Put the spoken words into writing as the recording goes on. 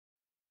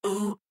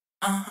Ooh,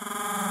 ooh,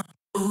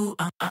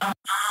 oh,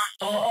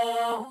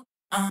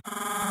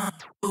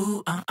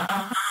 ooh,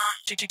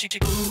 chick, chick, chick,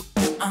 chick, ooh, ooh,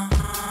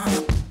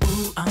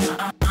 oh,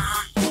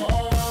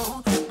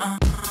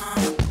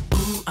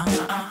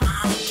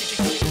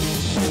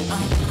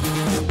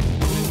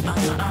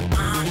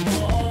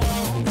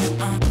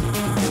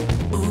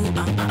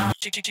 ooh,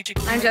 chick, chick, chick,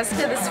 I'm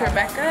Jessica, this is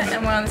Rebecca,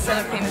 and we're on the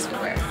set of Famous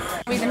Footwear.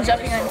 We've been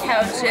jumping on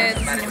couches,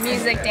 listening to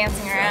music,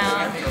 dancing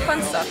around.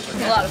 Fun stuff.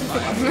 A lot of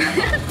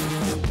fun.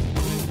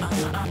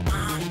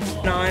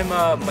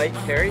 I'm Mike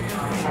Carey.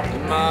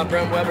 I'm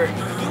Brent Weber.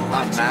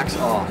 I'm Max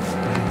Off.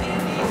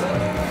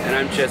 And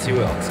I'm Jesse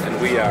Wilkes, and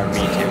we are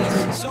Me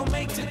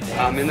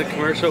Too. In the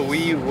commercial,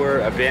 we were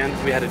a band.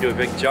 We had to do a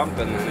big jump,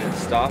 and then it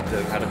stopped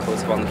and had to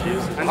close up on the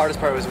shoes. The hardest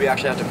part was we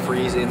actually had to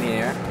freeze in the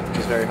air, which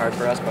was very hard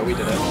for us, but we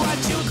did it.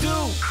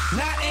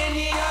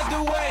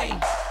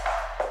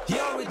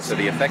 So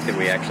the effect that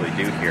we actually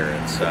do here,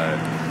 it's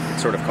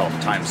sort of called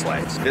time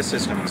slides. This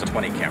system is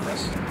 20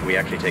 cameras. We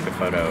actually take a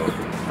photo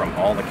from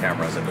all the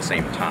cameras at the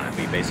same time.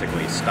 We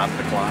basically stop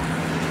the clock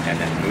and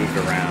then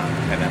move around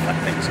and then let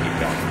things keep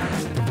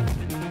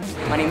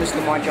going. My name is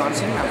Lamar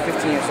Johnson. I'm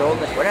 15 years old.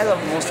 What I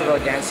love most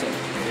about dancing,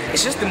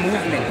 it's just the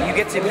movement. You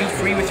get to be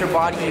free with your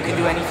body. You can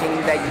do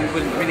anything that you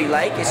would really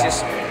like. It's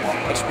just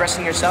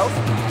expressing yourself.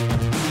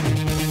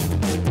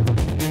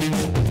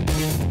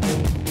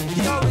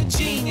 You're a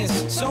genius,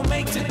 so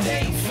make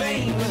today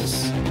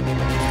famous.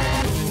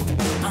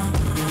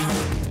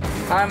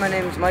 Hi, my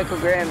name is Michael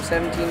Gray. I'm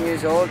 17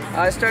 years old.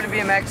 I started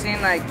BMXing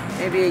like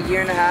maybe a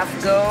year and a half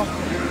ago.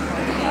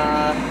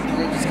 And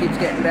it just keeps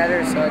getting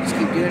better, so I just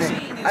keep doing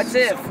it. I'd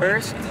say at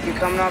first, you're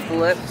coming off the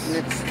lip, and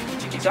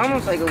it's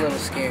almost like a little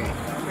scary.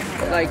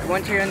 But like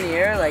once you're in the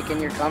air, like and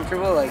you're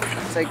comfortable, like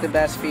it's like the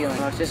best feeling.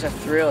 It's just a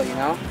thrill, you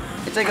know?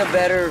 It's like a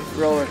better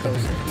roller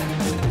coaster.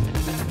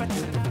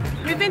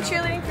 We've been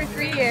cheerleading for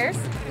 3 years.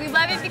 We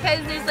love it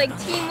because there's like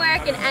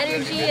teamwork and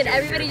energy, and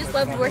everybody just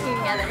loves working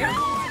together.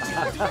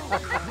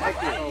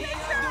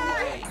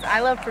 I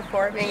love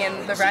performing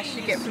and the rush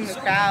you get from the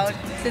crowd.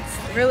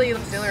 It's really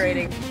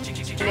exhilarating.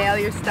 Nail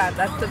your stunt,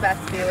 that's the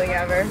best feeling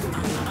ever.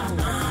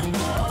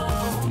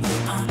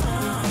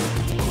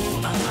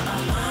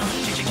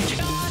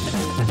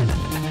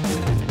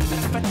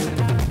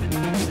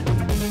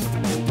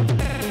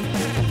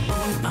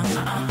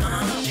 Uh-uh.